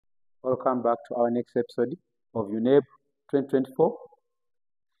Welcome back to our next episode of UNEB 2024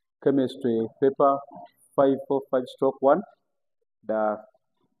 Chemistry Paper 545-1, the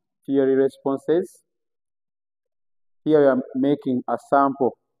theory responses. Here we are making a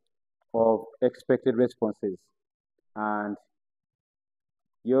sample of expected responses. And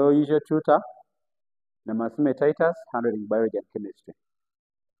your usual tutor, Namasime Titus, handling biology and chemistry.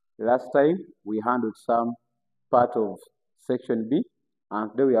 Last time we handled some part of section B, and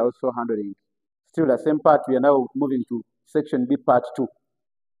today we are also handling still the same part. We are now moving to section B part 2.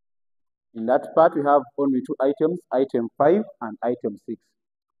 In that part, we have only two items, item 5 and item 6.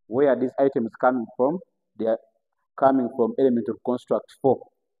 Where are these items coming from? They are coming from element of construct 4,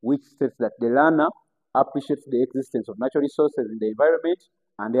 which states that the learner appreciates the existence of natural resources in the environment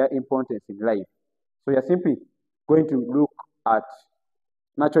and their importance in life. So we are simply going to look at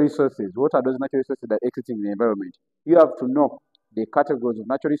natural resources. What are those natural resources that are existing in the environment? You have to know the categories of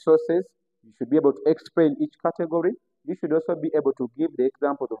natural resources. You should be able to explain each category. You should also be able to give the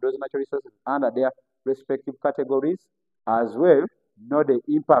examples of those natural resources under their respective categories. As well, know the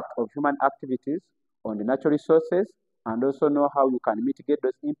impact of human activities on the natural resources, and also know how you can mitigate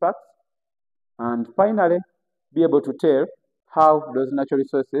those impacts. And finally, be able to tell how those natural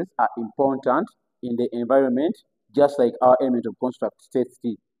resources are important in the environment, just like our element of construct states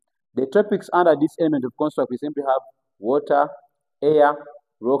it. The topics under this element of construct, we simply have water, air,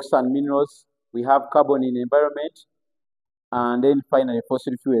 rocks and minerals. We have carbon in the environment, and then finally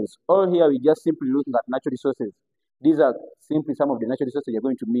fossil fuels. All here we just simply looking at natural resources. These are simply some of the natural resources you're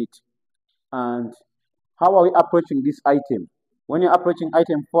going to meet. And how are we approaching this item? When you're approaching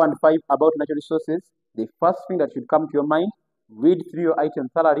item 4 and 5 about natural resources, the first thing that should come to your mind, read through your item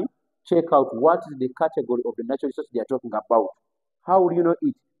thoroughly, check out what is the category of the natural resources they are talking about. How will you know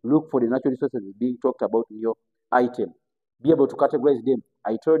it? Look for the natural resources being talked about in your item. Be able to categorize them.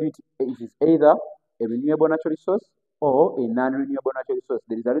 I told you it is either a renewable natural resource or a non-renewable natural resource.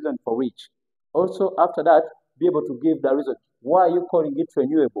 There is a reason for which. Also, after that, be able to give the reason. Why are you calling it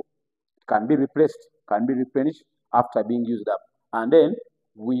renewable? It can be replaced, can be replenished after being used up. And then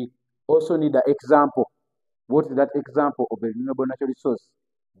we also need an example. What is that example of a renewable natural resource?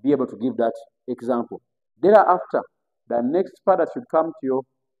 Be able to give that example. Thereafter, the next part that should come to your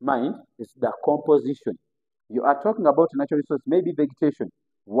mind is the composition. You are talking about a natural resource, maybe vegetation.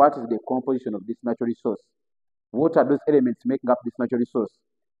 What is the composition of this natural resource? What are those elements making up this natural resource?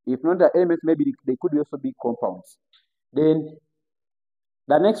 If not the elements, maybe they could also be compounds. Then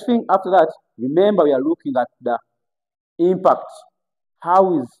the next thing after that, remember we are looking at the impact.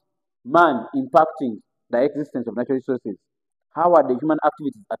 How is man impacting the existence of natural resources? How are the human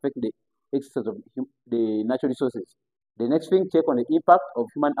activities affecting the existence of the natural resources? The next thing, check on the impact of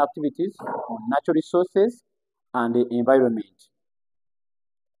human activities on natural resources and the environment.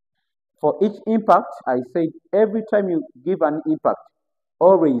 For each impact, I say every time you give an impact,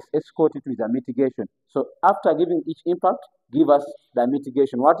 always escort it with a mitigation. So after giving each impact, give us the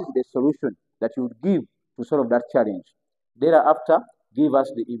mitigation. What is the solution that you would give to solve that challenge? Thereafter, give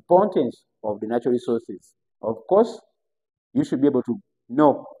us the importance of the natural resources. Of course, you should be able to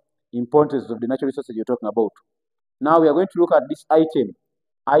know the importance of the natural resources you're talking about. Now we are going to look at this item,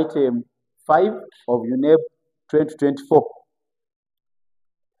 item 5 of UNEB 2024,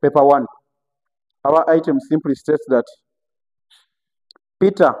 paper 1. Our item simply states that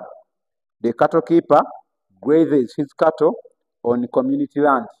Peter, the cattle keeper, grazes his cattle on community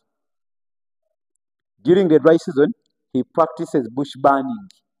land. During the dry season, he practices bush burning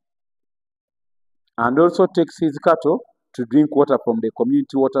and also takes his cattle to drink water from the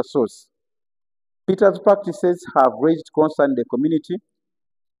community water source. Peter's practices have raised concern in the community.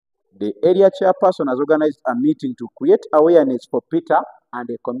 The area chairperson has organized a meeting to create awareness for Peter and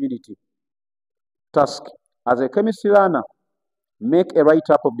the community. Task: as a chemistry learner, make a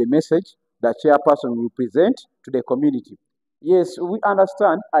write-up of the message the chairperson will present to the community. Yes, we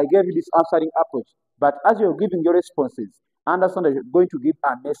understand. I gave you this answering approach, but as you're giving your responses, understand that you're going to give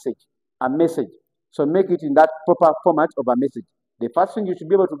a message. So make it in that proper format of a message. The first thing you should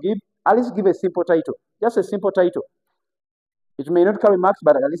be able to give, at least give a simple title, just a simple title. It may not carry marks,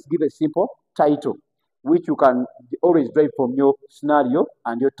 but at least give a simple title, which you can always derive from your scenario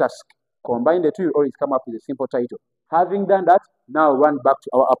and your task. Combine the two, you always come up with a simple title. Having done that, now run back to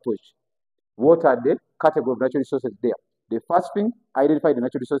our approach. What are the categories of natural resources there? The first thing, identify the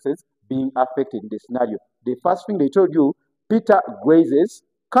natural resources being affected in the scenario. The first thing they told you, Peter grazes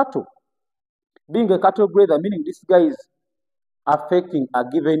cattle. Being a cattle grazer, meaning this guy is affecting a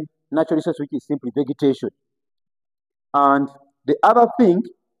given natural resource, which is simply vegetation. And the other thing,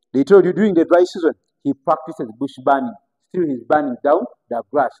 they told you during the dry season, he practices bush burning. still he's burning down the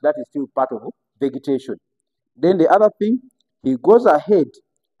grass. That is still part of vegetation. Then the other thing, he goes ahead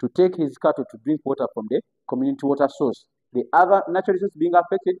to take his cattle to drink water from the community water source. The other natural resource being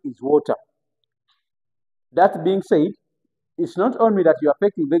affected is water. That being said, it's not only that you're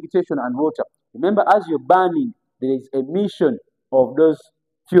affecting vegetation and water. Remember, as you're burning, there is emission of those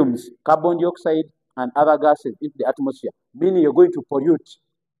fumes, carbon dioxide and other gases into the atmosphere, meaning you're going to pollute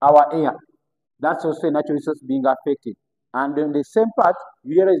our air. That's also a natural resource being affected. And in the same part,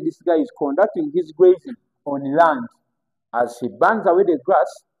 you realize this guy is conducting his grazing on land. As he burns away the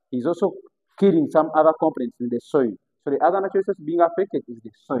grass, he's also killing some other components in the soil. So the other natural resource being affected is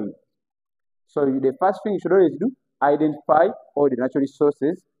the soil. So the first thing you should always do, identify all the natural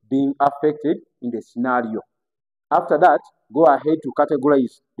resources being affected in the scenario. After that, go ahead to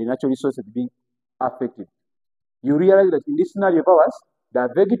categorize the natural resources being affected. You realize that in this scenario of ours, the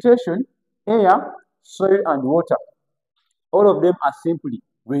vegetation, air, soil, and water, all of them are simply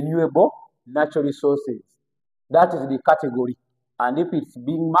renewable natural resources. That is the category. And if it's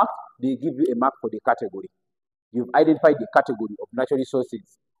being marked, they give you a mark for the category. You've identified the category of natural resources.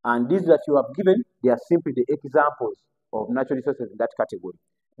 And these that you have given, they are simply the examples of natural resources in that category.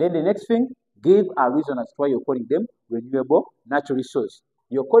 Then the next thing, give a reason as to why you're calling them renewable natural resource.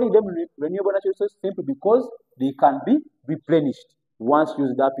 You're calling them renewable natural resource simply because they can be replenished once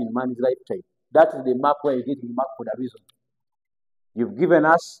used up in man's lifetime. That is the mark where you're getting the mark for the reason. You've given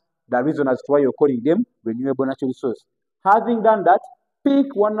us the reason as to why you're calling them renewable natural resource. Having done that,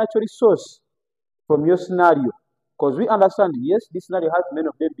 pick one natural resource from your scenario. Because we understand, yes, this scenario has many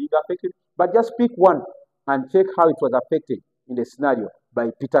of them being affected, but just pick one and check how it was affected in the scenario by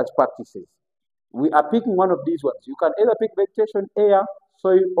Peter's practices. We are picking one of these ones. You can either pick vegetation, air,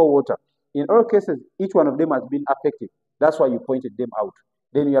 soil, or water. In all cases, each one of them has been affected. That's why you pointed them out.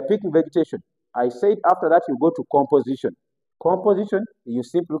 Then you are picking vegetation. I said after that, you go to composition. Composition, you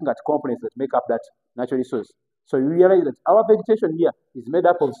simply look at components that make up that natural resource. So you realize that our vegetation here is made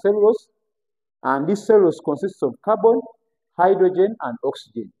up of cellulose, and this cellulose consists of carbon, hydrogen, and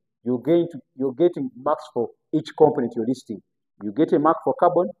oxygen. You're getting marks for each component you're listing. You get a mark for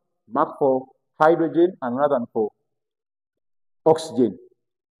carbon, mark for hydrogen, and another one for oxygen.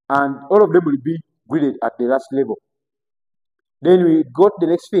 And all of them will be graded at the last level. Then we got the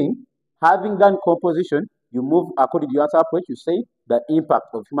next thing. Having done composition, you move according to your answer approach. You say the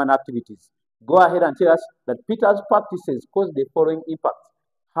impact of human activities. Go ahead and tell us that Peter's practices cause the following impact.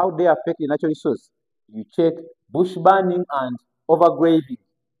 How they affect the natural resource. You check bush burning and overgrazing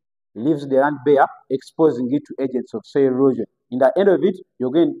leaves the land bare, exposing it to agents of soil erosion. In the end of it, you're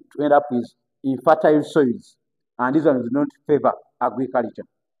going to end up with infertile soils, and this one does not favor agriculture.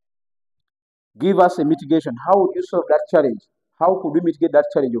 Give us a mitigation. How would you solve that challenge? How could we mitigate that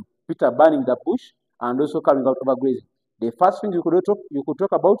challenge of Peter burning the bush and also carrying out overgrazing? The first thing you could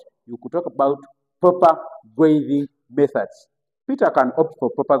talk about proper grazing methods. Peter can opt for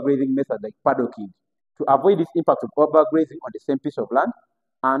proper grazing methods like paddocking to avoid this impact of overgrazing on the same piece of land,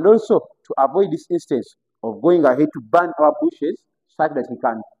 and also to avoid this instance of going ahead to burn our bushes such that he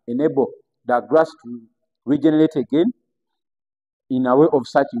can enable the grass to regenerate again in a way of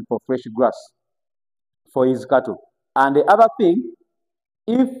searching for fresh grass for his cattle. And the other thing,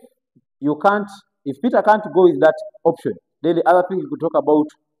 if Peter can't go with that option, then the other thing you could talk about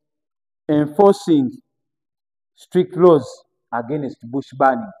enforcing strict laws against bush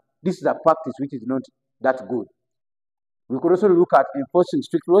burning. This is a practice which is not that good. We could also look at enforcing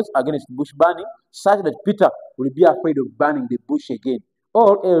strict laws against bush burning such that Peter will be afraid of burning the bush again.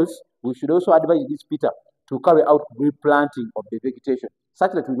 Or else, we should also advise this Peter to carry out replanting of the vegetation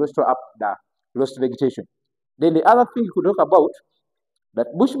such that we restore up the lost vegetation. Then the other thing you could talk about, that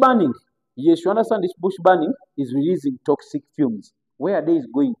bush burning, yes, you understand this bush burning is releasing toxic fumes. Where are they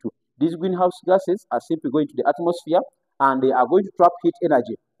going to? These greenhouse gases are simply going to the atmosphere, and they are going to trap heat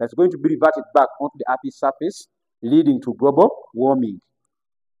energy that's going to be reverted back onto the Earth's surface, leading to global warming.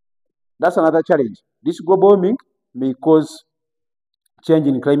 That's another challenge. This global warming may cause change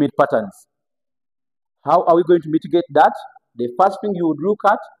in climate patterns. How are we going to mitigate that? The first thing you would look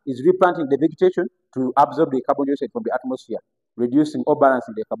at is replanting the vegetation to absorb the carbon dioxide from the atmosphere, reducing or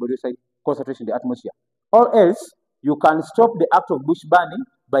balancing the carbon dioxide concentration in the atmosphere. Or else, you can stop the act of bush burning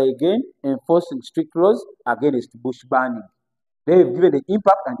by again enforcing strict laws against bush burning. They have given the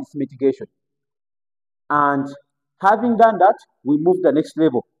impact and its mitigation. And having done that, we move to the next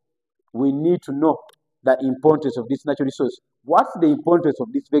level. We need to know the importance of this natural resource. What's the importance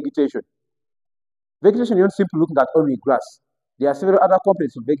of this vegetation? Vegetation, you're not simply looking at only grass. There are several other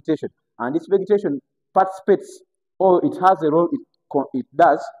components of vegetation, and this vegetation participates, or it has a role it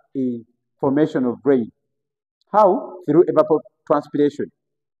does in formation of rain. How? Through evapotranspiration.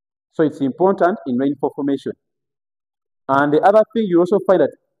 So it's important in rainfall formation. And the other thing, you also find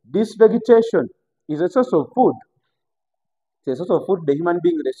that this vegetation is a source of food. It's a source of food to the human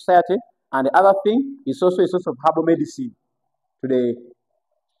being in the society. And the other thing is also a source of herbal medicine to the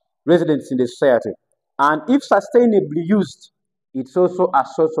residents in the society. And if sustainably used, it's also a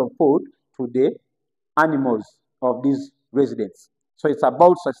source of food to the animals of these residents. So it's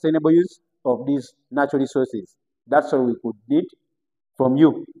about sustainable use of these natural resources. That's all we could need from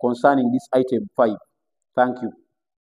you concerning this item 5. Thank you.